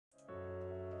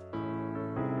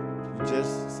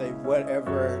just say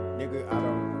whatever, nigga. I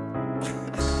don't.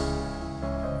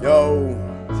 Yo,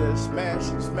 just smash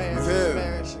and smash and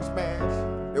smash and smash.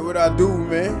 That's what I do,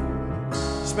 man.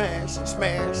 Smash and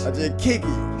smash. I just kick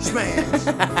it. Smash.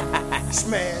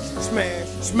 Smash, smash,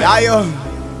 smash.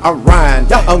 I'm riding,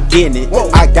 I'm getting it.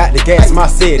 I got the gas in my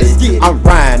city. I'm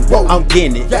riding, I'm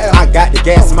getting it. I got the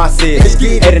gas in my city.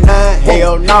 89,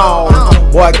 hell no.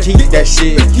 Boy, keep that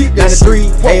shit.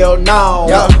 93, hell no.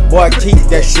 Boy, keep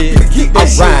that shit. I'm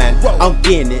riding, I'm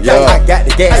getting it. I got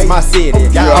the gas in my city.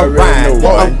 I'm riding,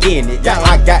 I'm getting it.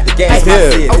 I got the gas in my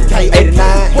city.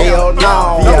 89, hell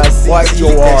no. Boy,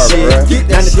 keep that shit.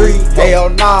 93, hell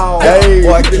no.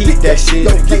 Boy, keep that shit.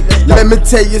 Let me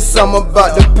tell you something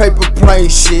about the paper plane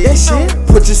shit.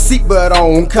 Put your seatbelt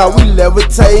on, cause we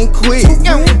levitating quick.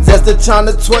 That's the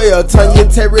China 12, turn your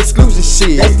terror exclusion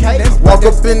shit. Walk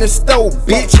up in the store,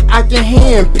 bitch, I can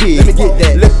hand pick.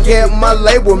 Look at my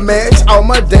label match, all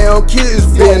my damn kids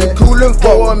been coolin'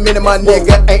 for a minute, my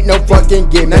nigga ain't no fucking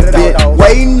getting a bit.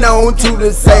 Waiting on to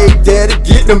the say daddy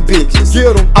get them bitches.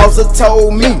 Also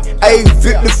told me, hey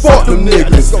Victor, fuck them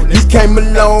niggas. You came a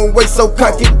long way, so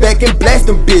cock it back and blast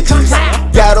them bitches.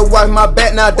 Gotta watch my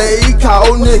back nowadays,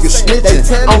 call niggas snitching.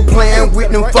 I'm playing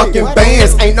with them fucking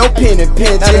bands, ain't no penny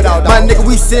pinching. My nigga,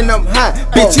 we sitting up high,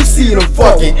 bitch, you see them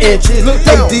fucking inches.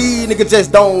 Hey, these niggas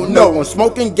just don't know. I'm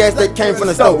smoking gas that came from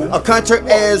the stove. A country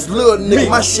ass little nigga,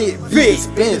 my shit big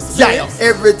expensive.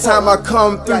 Every time I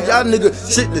come through, y'all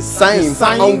niggas shit the same.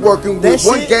 I'm working with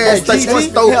one gas station, one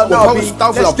stove,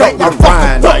 I'm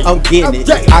riding, I'm getting it.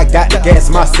 I got the gas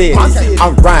in my city.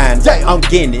 I'm riding, I'm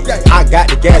getting it. I got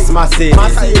the gas in my city.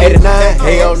 89,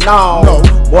 hell no.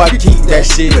 Boy, keep that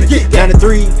shit.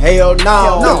 93, hell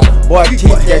no. Boy,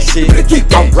 keep that shit.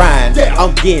 I'm riding,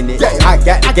 I'm getting it. I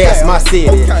got the gas in my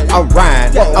city. I'm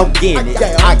riding, I'm getting it.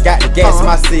 I got the gas in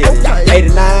my city.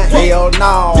 89, hell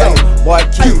no. Boy,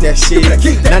 keep that shit.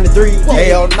 93,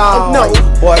 hell no.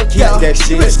 Boy, keep that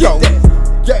shit.